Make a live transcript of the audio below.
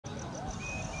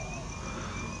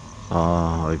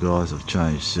Hi guys, I've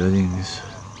changed settings.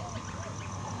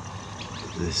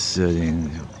 This setting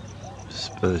is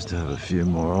supposed to have a few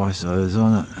more ISOs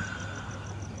on it.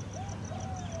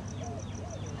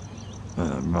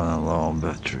 But I'm running low on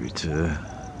battery too.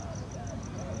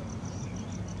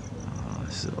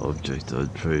 It's the object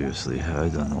I'd previously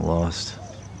had on the last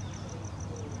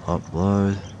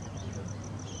upload.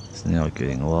 It's now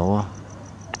getting lower.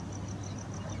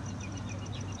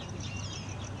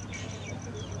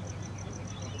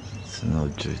 It's an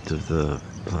object of the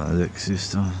Part2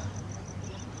 system.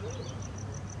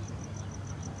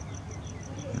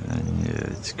 And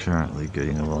yeah, it's currently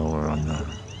getting lower on the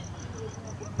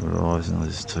horizon. I'll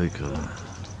just take a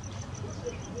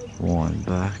line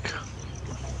back.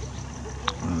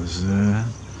 There.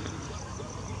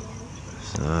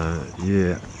 So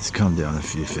yeah, it's come down a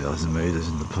few thousand meters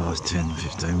in the past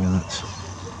 10-15 minutes.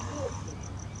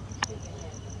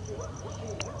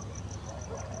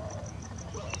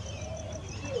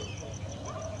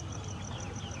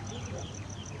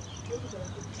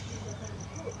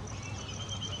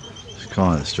 It's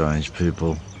kind of strange,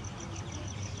 people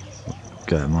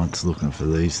go months looking for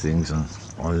these things and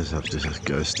I just have to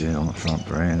go stand on the front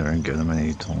veranda and get them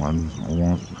any time I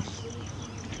want.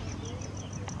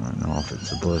 I don't know if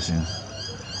it's a blessing.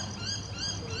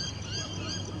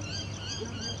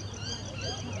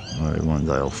 Maybe one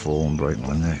day I'll fall and break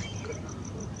my neck.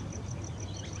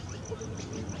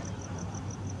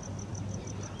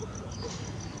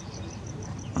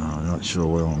 I'm not sure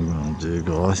what I'm going to do,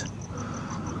 guys,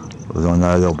 but I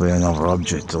know there'll be another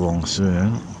object along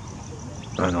soon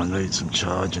and I need some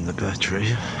charge in the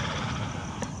battery.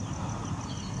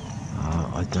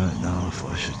 I don't know if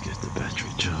I should get the battery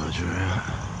charger out.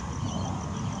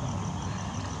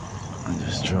 I'm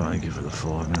just trying to give it a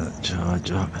 5-minute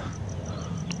charge up.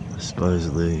 I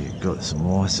supposedly got some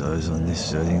ISOs on this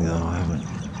setting, though I haven't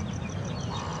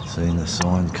seen the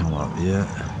sign come up yet.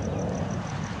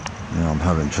 Now I'm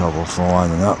having trouble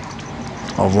finding it.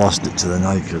 I've lost it to the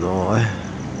naked eye.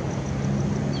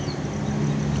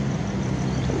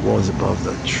 It was above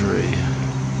that tree.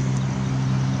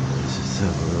 Let's just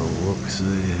have a little look,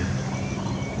 see.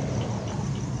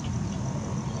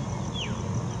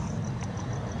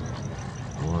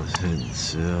 Was heading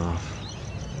south.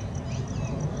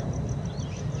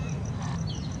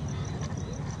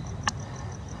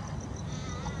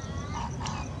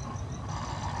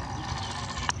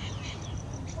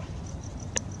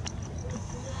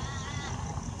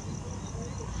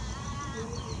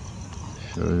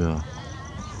 Sugar.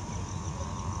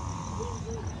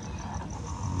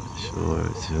 Not sure where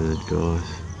it's headed, guys.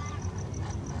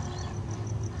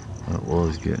 It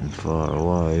was getting far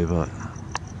away, but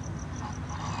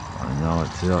I know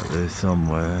it's out there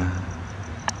somewhere.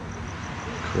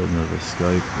 Couldn't have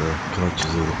escaped the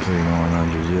clutches of the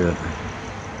P900 yet.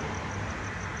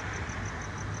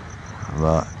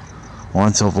 But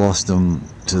once I've lost them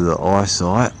to the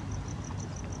eyesight,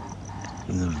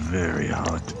 they're very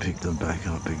hard to pick them back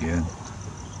up again.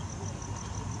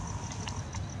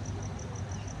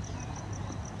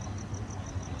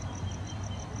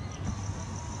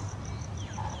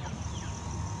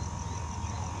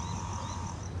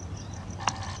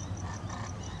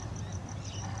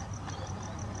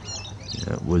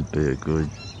 Yeah, it would be a good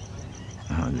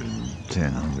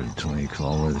 110, 120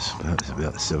 kilometers, perhaps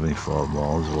about 75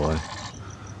 miles away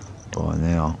by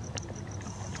now.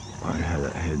 I had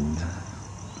it heading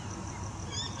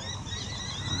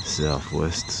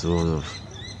southwest sort of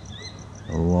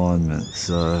alignment,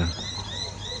 so I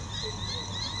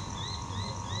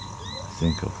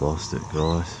think I've lost it,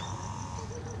 guys.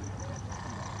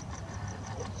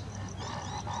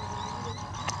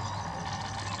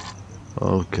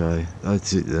 Okay,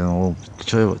 that's it then. I'll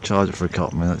charge it for a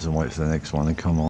couple of minutes and wait for the next one to come on.